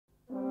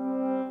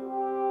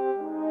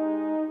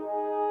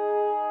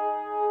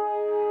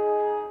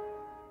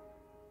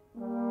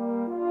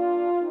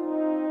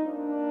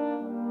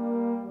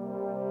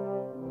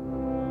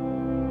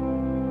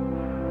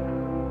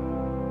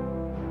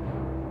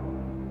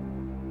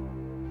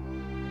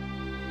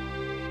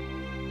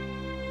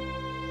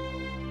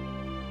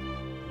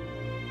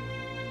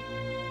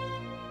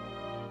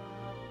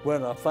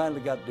When I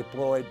finally got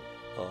deployed,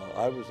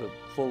 I was a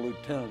full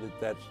lieutenant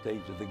at that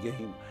stage of the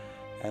game,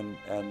 and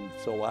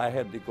so I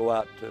had to go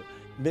out to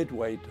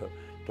Midway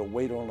to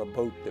wait on a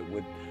boat that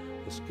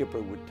the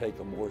skipper would take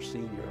a more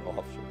senior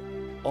officer.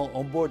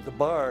 On board the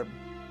Barb,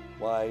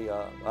 why,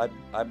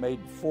 I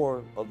made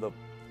 4 of the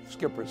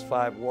skipper's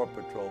 5 war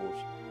patrols,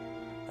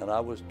 and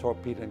I was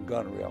torpedo and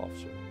gunnery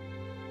officer.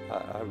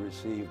 I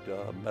received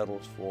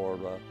medals for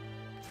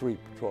 3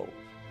 patrols.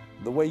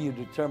 The way you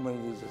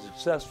determine it is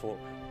successful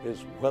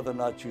is whether or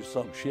not you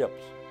sunk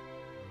ships.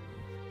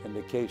 In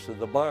the case of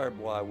the Barb,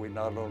 why, we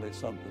not only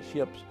sunk the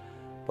ships,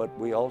 but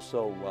we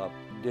also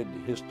did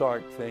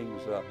historic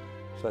things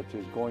such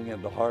as going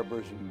into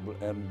harbors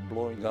and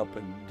blowing up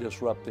and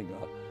disrupting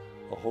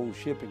a whole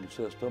shipping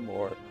system,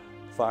 or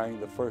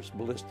firing the first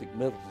ballistic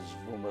missiles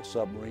from a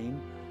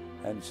submarine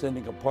and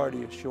sending a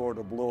party ashore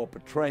to blow up a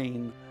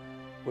train,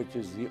 which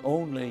is the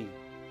only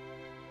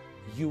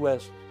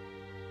U.S.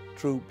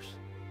 troops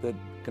that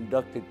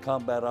conducted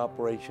combat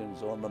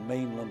operations on the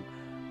mainland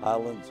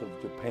islands of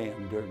Japan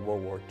during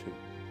World War II.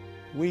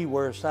 We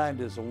were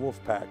assigned as a wolf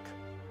pack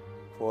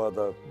for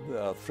the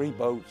 3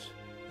 boats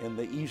in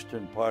the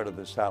eastern part of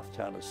the South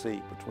China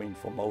Sea between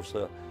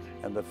Formosa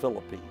and the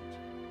Philippines.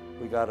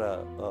 We got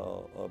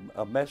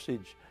a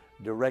message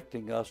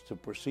directing us to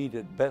proceed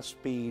at best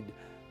speed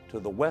to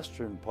the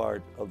western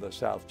part of the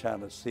South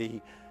China Sea,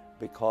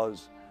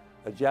 because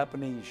a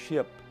Japanese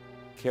ship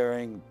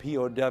carrying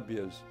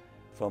POWs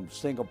from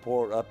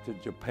Singapore up to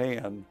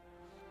Japan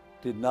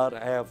did not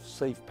have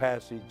safe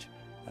passage,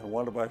 and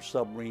one of our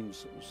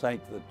submarines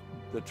sank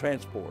the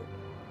transport.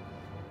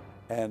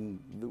 And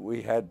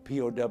we had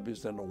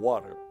POWs in the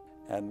water,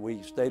 and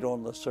we stayed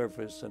on the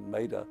surface and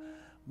made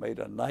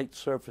a night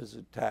surface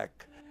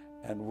attack,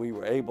 and we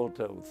were able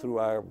to, through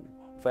our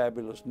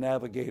fabulous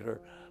navigator,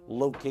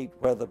 locate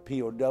where the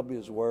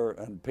POWs were,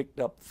 and picked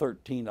up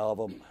 13 of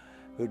them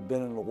who'd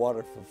been in the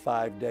water for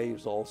 5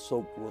 days, all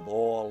soaked with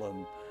oil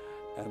and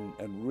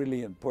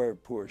really in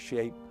poor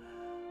shape.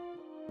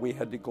 We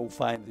had to go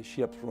find the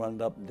ships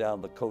running up and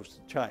down the coast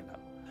of China,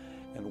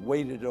 and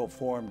waited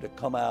for them to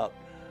come out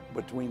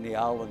between the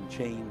island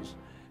chains,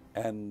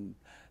 and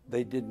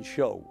they didn't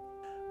show.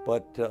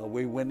 But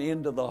we went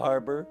into the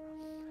harbor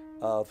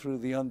through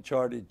the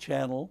uncharted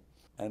channel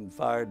and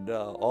fired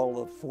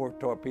all the 4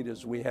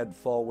 torpedoes we had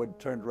forward,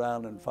 turned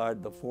around and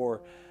fired the 4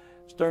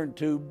 stern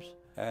tubes,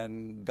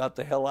 and got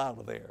the hell out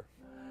of there.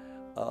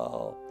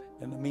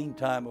 In the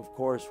meantime, of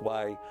course,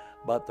 why,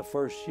 about the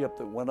first ship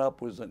that went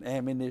up was an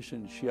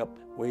ammunition ship.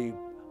 We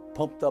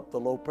pumped up the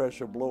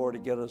low-pressure blower to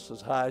get us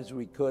as high as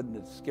we could, and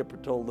the skipper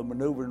told the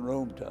maneuvering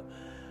room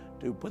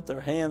to put their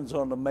hands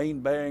on the main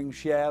bearing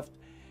shaft,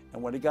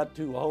 and when it got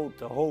too hot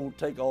to hold,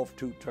 take off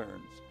 2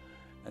 turns.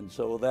 And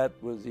so that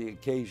was the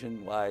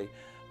occasion why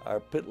our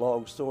pit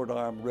log sword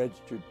arm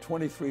registered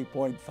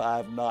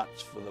 23.5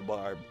 knots for the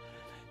Barb.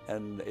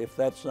 And if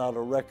that's not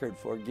a record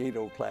for a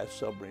Gato-class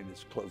submarine,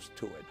 it's close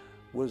to it.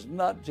 Was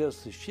not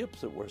just the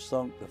ships that were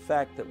sunk, the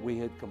fact that we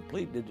had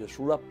completely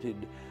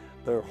disrupted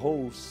their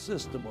whole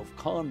system of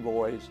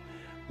convoys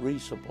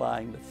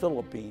resupplying the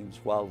Philippines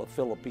while the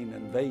Philippine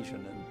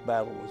invasion and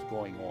battle was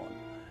going on.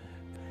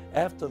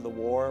 After the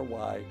war,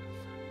 why,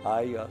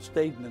 I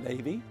stayed in the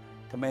Navy,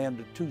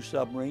 commanded 2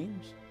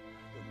 submarines.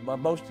 My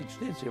most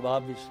extensive,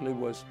 obviously,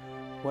 was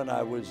when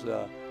I was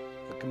the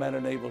Commander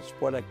of Naval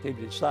Support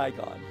Activity at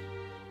Saigon,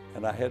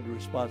 and I had the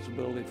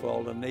responsibility for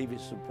all the Navy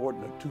support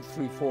in the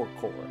 234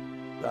 Corps.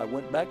 I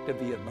went back to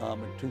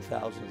Vietnam in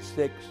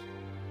 2006,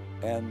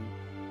 and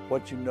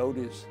what you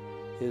notice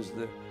is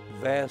the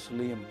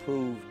vastly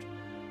improved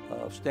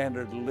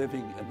standard of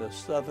living in the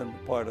southern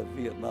part of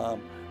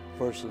Vietnam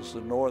versus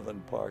the northern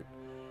part,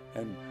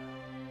 and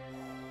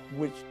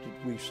which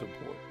did we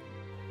support?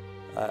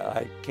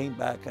 I came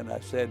back and I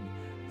said,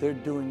 they're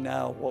doing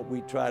now what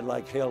we tried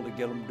like hell to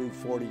get them to do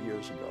 40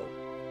 years ago.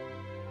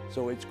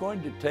 So it's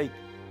going to take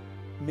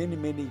many,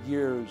 many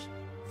years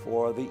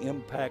for the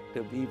impact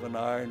of even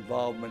our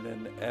involvement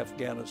in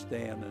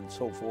Afghanistan and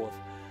so forth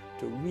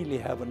to really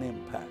have an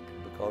impact.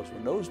 Because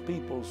when those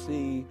people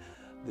see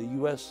the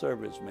U.S.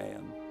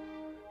 serviceman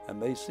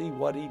and they see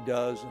what he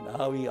does and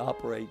how he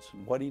operates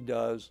and what he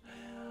does,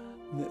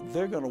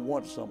 they're going to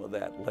want some of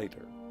that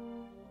later.